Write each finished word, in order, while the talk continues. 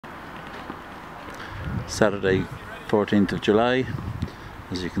Saturday 14th of July.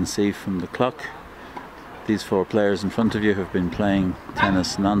 As you can see from the clock, these four players in front of you have been playing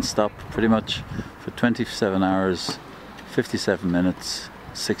tennis non-stop pretty much for 27 hours, 57 minutes,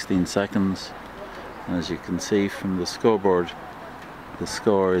 16 seconds. And as you can see from the scoreboard, the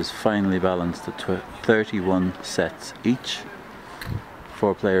score is finely balanced at 31 sets each.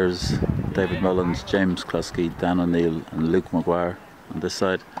 Four players, David Mullins, James Cluskey, Dan O'Neill and Luke McGuire on this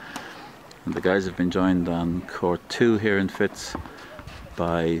side. And the guys have been joined on court 2 here in Fitz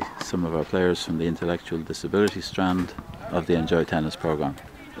by some of our players from the intellectual disability strand of the Enjoy Tennis programme.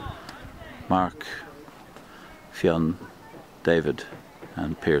 Mark, Fionn, David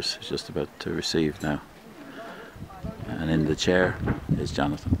and Pierce is just about to receive now. And in the chair is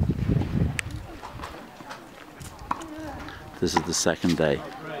Jonathan. This is the second day.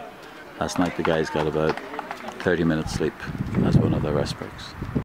 Last night the guys got about 30 minutes sleep as one of their rest breaks.